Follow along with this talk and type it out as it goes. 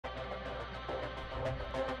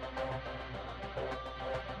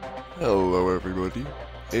Hello everybody,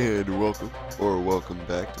 and welcome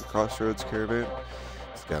back to Crossroads Caravan.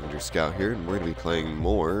 Scavenger Scout here, and we're going to be playing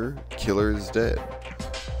more Killer is Dead.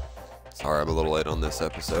 Sorry I'm a little late on this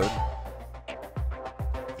episode.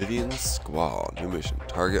 Vivian's Squall, new mission.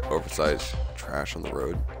 Target oversized trash on the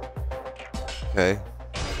road. Okay.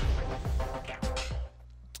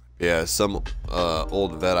 Yeah, some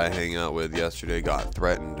old vet I hang out with yesterday got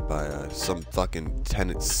threatened by some fucking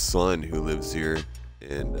tenant's son who lives here.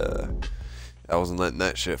 And I wasn't letting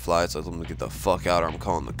that shit fly, so I told him to get the fuck out or I'm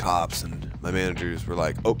calling the cops. And my managers were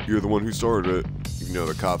like, "Oh, you're the one who started it." Even though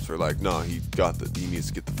the cops were like, "No, he needs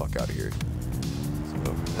to get the fuck out of here."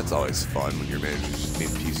 So that's always fun when your manager's just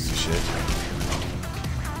being pieces of shit.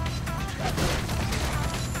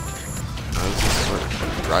 I was just gonna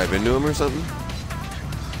drive into him or something.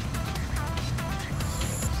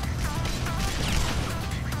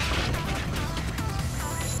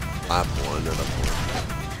 Lap one of the point.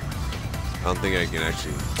 I don't think I can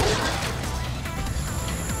actually.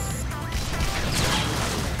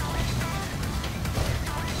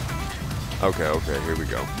 Okay, here we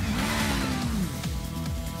go.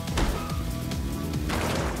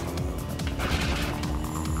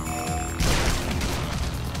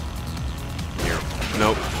 Here.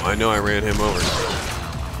 Nope, I know I ran him over.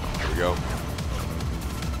 Here we go.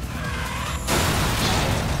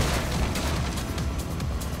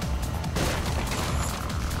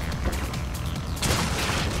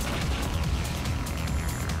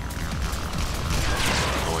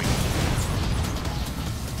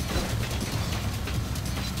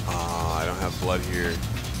 Blood here.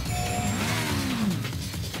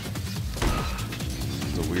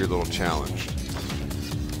 It's a weird little challenge.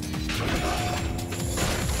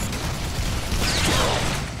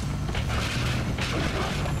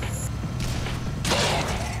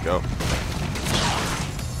 Go.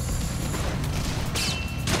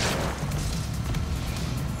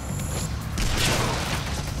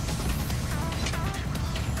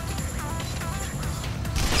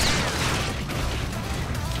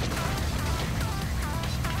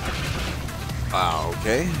 Wow,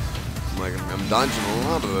 okay. I'm dodging a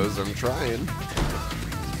lot of those. I'm trying.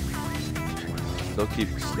 Still keep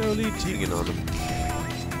slowly teeing on them.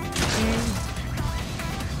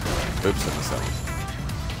 Oops, I missed that one.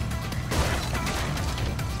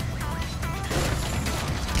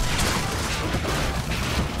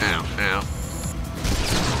 Ow, ow.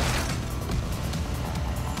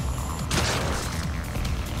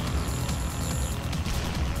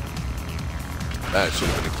 That should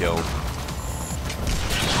have been a kill.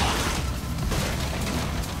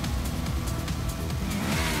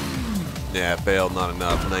 Yeah, failed, not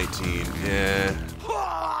enough. 19. Yeah.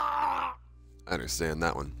 I understand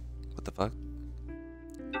that one. What the fuck?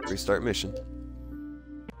 Restart mission.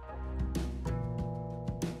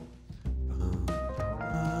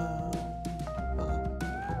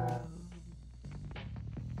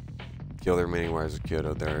 Kill the remaining wires of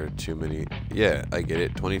Kyoto. There are too many. Yeah, I get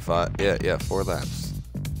it. 25. Yeah, 4 laps.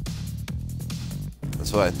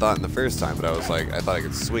 That's what I thought in the first time, but I was like, I thought I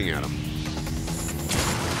could swing at him.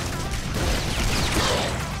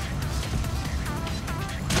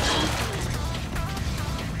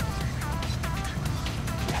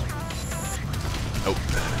 Nope.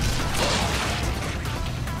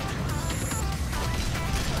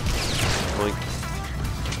 Boink.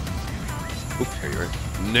 Oop, there you are.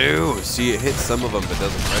 No! See, it hits some of them, but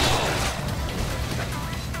doesn't register.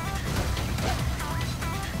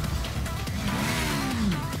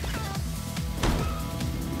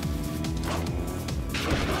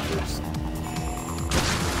 Oops.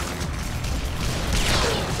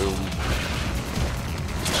 Boom.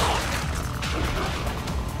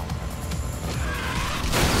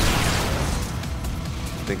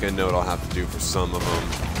 I think I know what I'll have to do for some of them.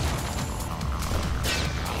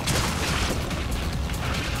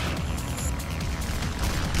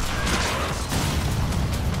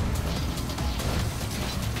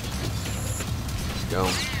 Go.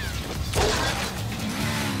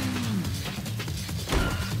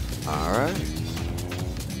 Alright.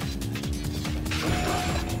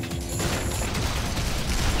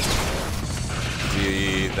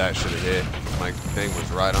 See, that should have hit. My thing was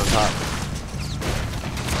right on top.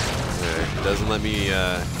 It doesn't let me,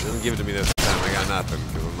 doesn't give it to me this time. I got nothing,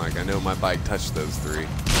 because I'm like, I know my bike touched those 3.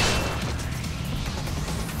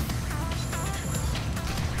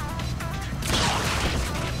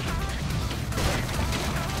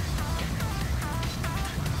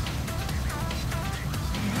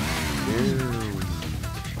 Ew.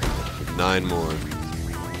 9 more.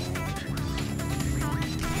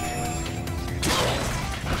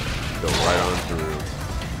 Go right on through.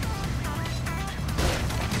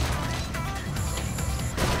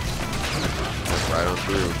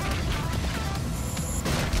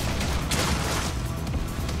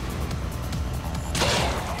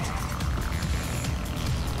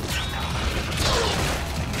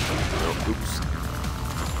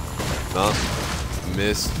 Oh,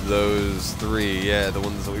 missed those 3. Yeah, the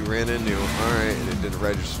ones that we ran into. Alright, and it didn't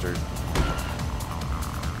register.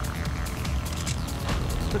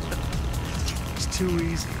 It's too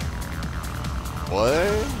easy.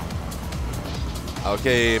 What?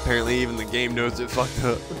 Okay, apparently even the game knows it fucked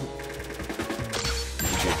up.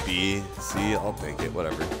 B, C, I'll take it,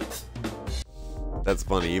 whatever. That's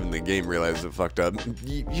funny, even the game realized it fucked up.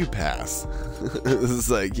 You pass. It's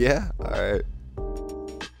like, yeah, alright.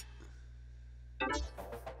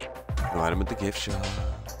 No item at the gift shop.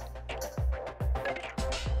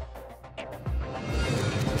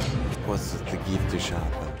 What's at the gift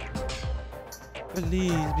shop?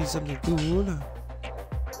 Please be something cool.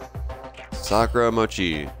 Sakura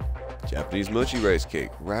mochi. Japanese mochi rice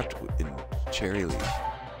cake wrapped in cherry leaf.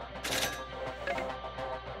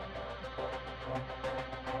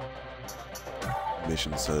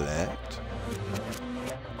 Mission select.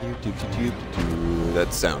 That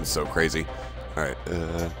sounds so crazy. Alright,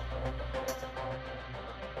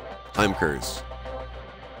 Time curse.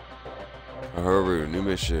 Haru, new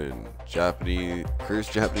mission. Japanese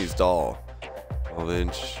cursed Japanese doll.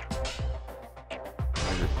 12-inch.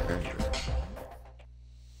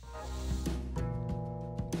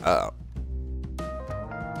 Oh.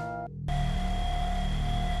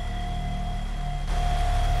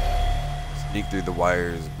 Sneak through the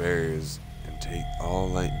wires, barriers, and take all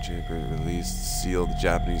light and chamber released. Seal the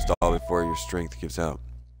Japanese doll before your strength gives out.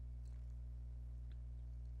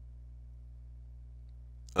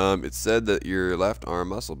 It said that your left arm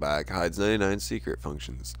muscle bag hides 99 secret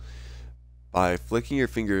functions. By flicking your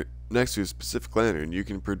finger next to a specific lantern, you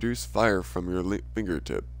can produce fire from your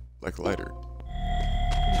fingertip, like a lighter.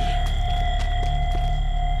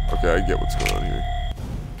 Okay, I get what's going on here.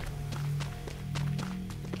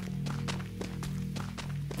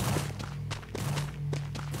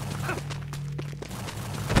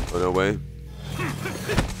 Oh, no way.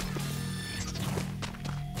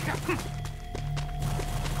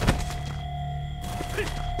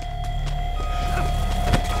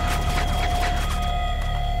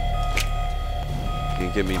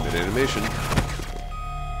 Can't get me mid-animation.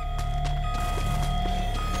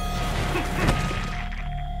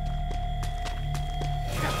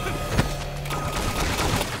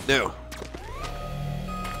 No.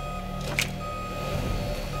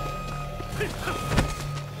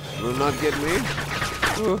 Will not get me.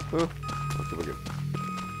 Okay, we're good.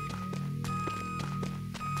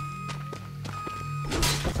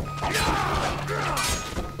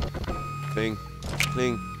 Ping.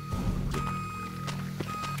 Ping.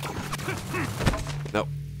 No.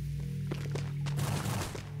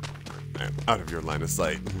 I'm out of your line of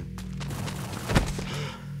sight.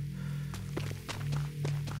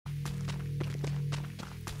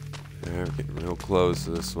 Yeah, we're getting real close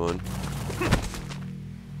to this one.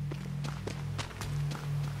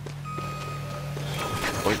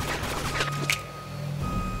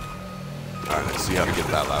 Alright, let's see how to get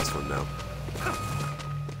that last one now.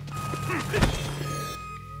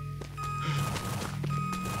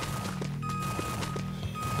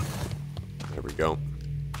 There we go.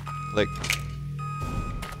 Click.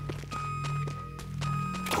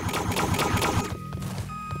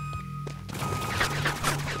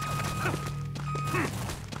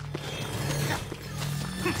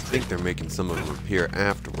 I think they're making some of them appear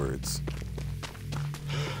afterwards.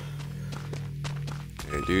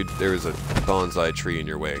 Hey, dude, there is a bonsai tree in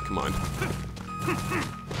your way. Come on.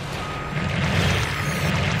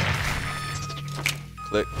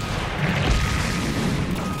 Click.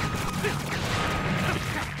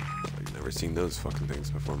 I've never seen those fucking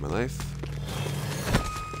things before in my life.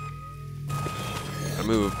 Gotta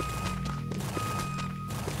move.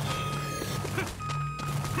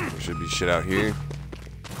 There should be shit out here.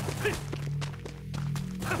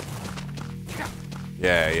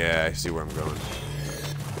 Yeah, I see where I'm going.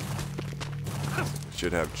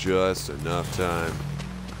 Should have just enough time.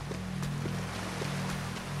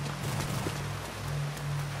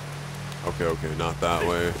 Okay, not that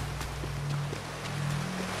way.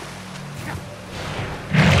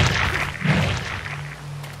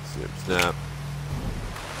 Snip, snap.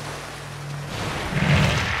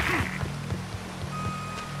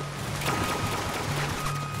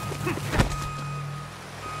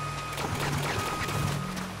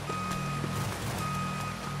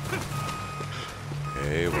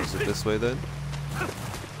 Okay, was it this way then?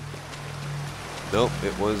 Nope,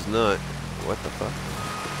 it was not. What the fuck?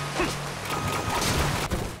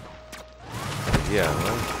 Yeah,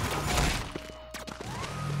 well.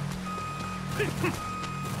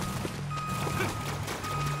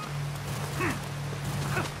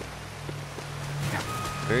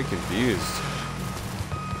 Very confused.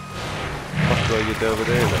 till I get to over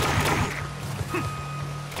there, though.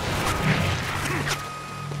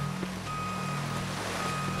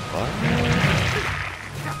 What?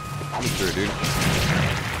 I'm sure, dude.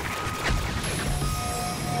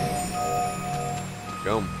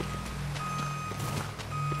 Go.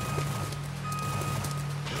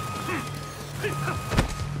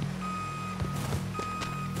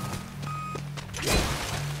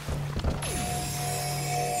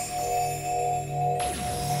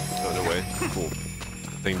 Oh, no way. Cool.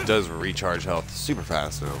 Thing does recharge health super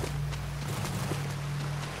fast now.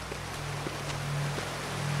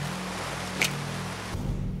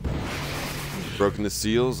 Broken the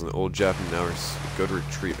seals, and the old Japanese hours. Go to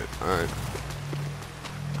retrieve it. Alright.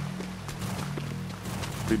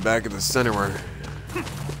 Be back at the center where.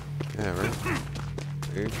 Yeah, right?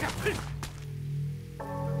 There.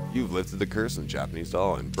 You've lifted the curse on Japanese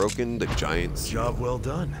doll and broken the giant seal. Job well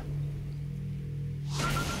done.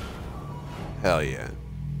 Hell yeah.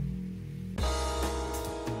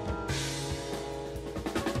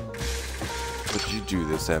 What'd you do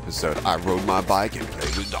this episode? I rode my bike and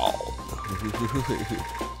played with doll.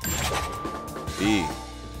 E.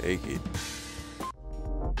 Take it.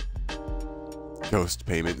 Ghost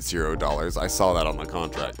payment $0. I saw that on the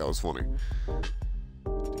contract. That was funny.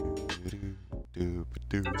 New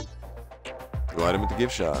item at the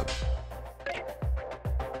gift shop.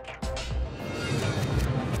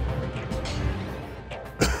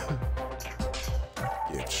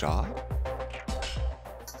 Gift shop?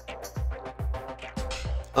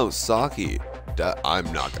 Oh, Saki.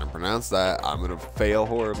 I'm not gonna pronounce that. I'm gonna fail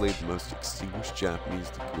horribly. The most extinguished Japanese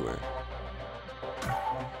liqueur.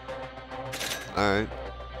 Alright.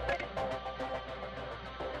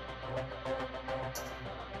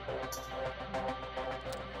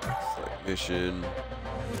 Select mission.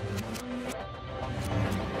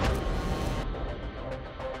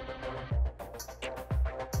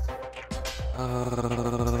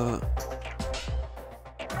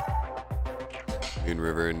 Moon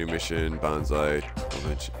River, new mission, Bonsai.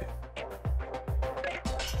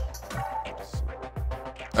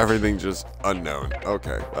 Everything just unknown.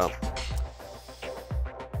 Okay, well.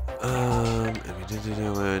 And we did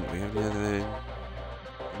that one. We have another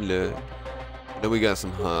thing. Look. Then we got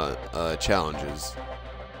some challenges.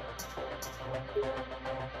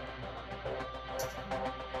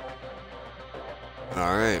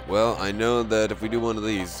 Alright, well, I know that if we do one of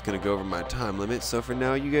these, it's going to go over my time limit. So for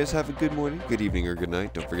now, you guys have a good morning, good evening, or good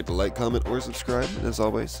night. Don't forget to like, comment, or subscribe. And as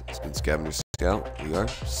always, it's been Scavenger Scout. We are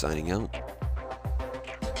signing out.